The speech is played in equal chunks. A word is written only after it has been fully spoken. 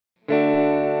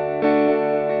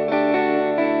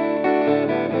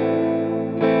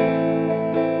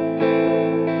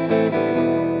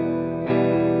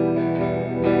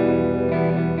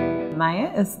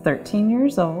is 13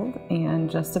 years old and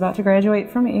just about to graduate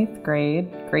from 8th grade.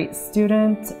 Great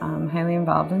student, highly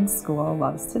involved in school,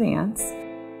 loves to dance.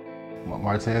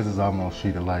 Martez is almost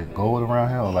treated like gold around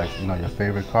here, or like, you know, your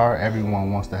favorite car.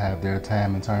 Everyone wants to have their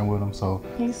time and turn with him, so.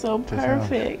 He's so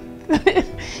perfect.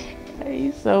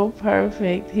 He's so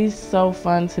perfect. He's so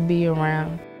fun to be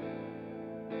around.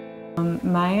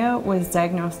 Maya was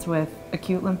diagnosed with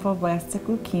acute lymphoblastic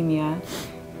leukemia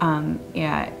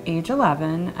at age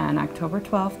 11 on October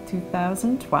 12,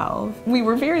 2012. We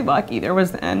were very lucky. There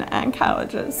was an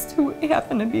oncologist who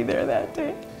happened to be there that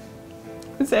day.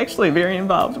 He was actually very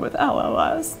involved with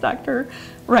LLS, Dr.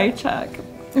 Roddewig,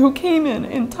 who came in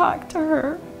and talked to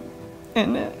her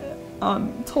and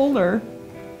told her,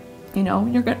 you know,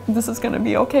 this is going to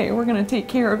be okay. We're going to take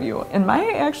care of you. And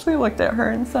Maya actually looked at her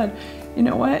and said, you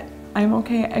know what? I'm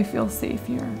okay. I feel safe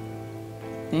here.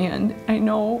 And I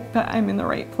know that I'm in the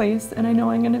right place, and I know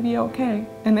I'm going to be okay.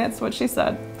 And that's what she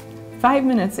said 5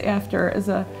 minutes after, as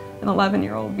an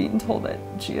 11-year-old being told that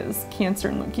she has cancer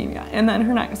and leukemia. And then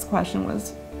her next question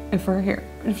was if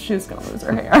she was going to lose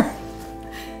her hair.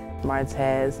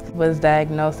 Martez was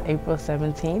diagnosed April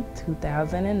 17,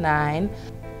 2009.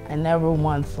 I never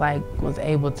once was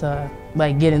able to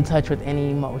get in touch with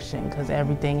any emotion because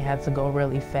everything had to go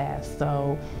really fast.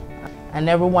 So I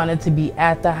never wanted to be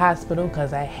at the hospital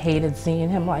because I hated seeing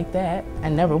him like that. I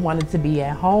never wanted to be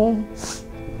at home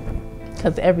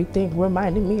because everything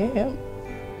reminded me of him.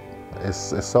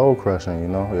 It's soul crushing, you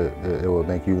know. It will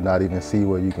make you not even see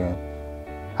where you can.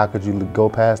 How could you go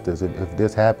past this? If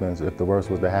this happens, if the worst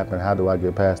was to happen, how do I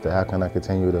get past it? How can I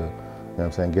continue to, you know what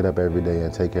I'm saying, get up every day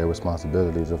and take care of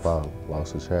responsibilities if I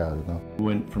lost a child, you know? You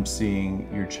went from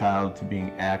seeing your child to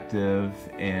being active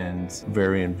and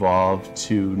very involved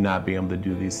to not being able to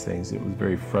do these things. It was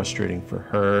very frustrating for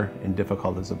her and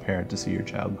difficult as a parent to see your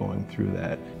child going through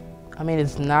that. I mean,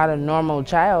 it's not a normal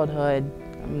childhood.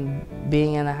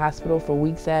 Being in the hospital for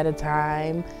weeks at a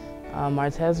time.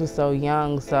 Martez was so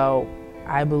young, so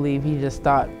I believe he just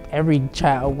thought every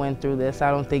child went through this. I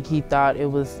don't think he thought it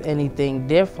was anything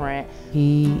different.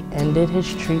 He ended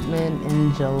his treatment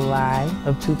in July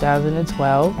of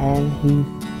 2012, and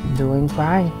he's doing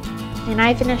fine. And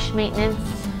I finished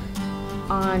maintenance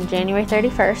on January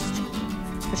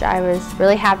 31st, which I was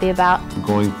really happy about.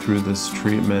 Going through this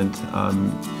treatment,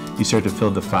 you start to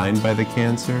feel defined by the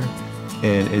cancer,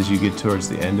 and as you get towards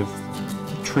the end of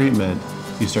treatment,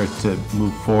 you start to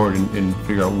move forward and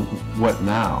figure out, what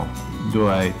now? Do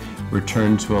I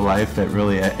return to a life that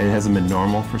really it hasn't been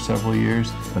normal for several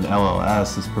years? And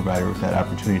LLS has provided with that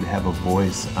opportunity to have a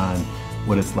voice on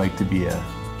what it's like to be a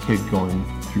kid going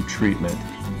through treatment.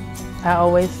 I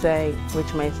always say,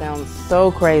 which may sound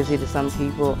so crazy to some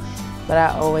people, but I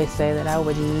always say that I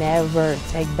would never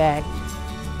take back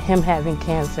him having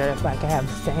cancer if I could have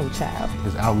the same child.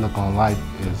 His outlook on life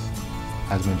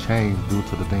has been changed due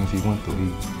to the things he went through.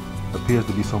 He appears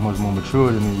to be so much more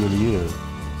mature than he really is.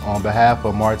 On behalf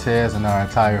of Martez and our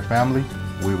entire family,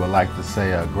 we would like to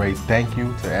say a great thank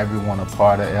you to everyone a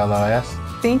part of LLS.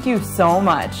 Thank you so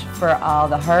much for all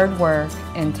the hard work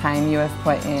and time you have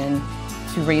put in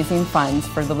to raising funds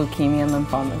for the Leukemia and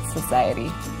Lymphoma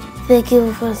Society. Thank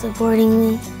you for supporting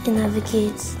me and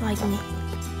advocates like me.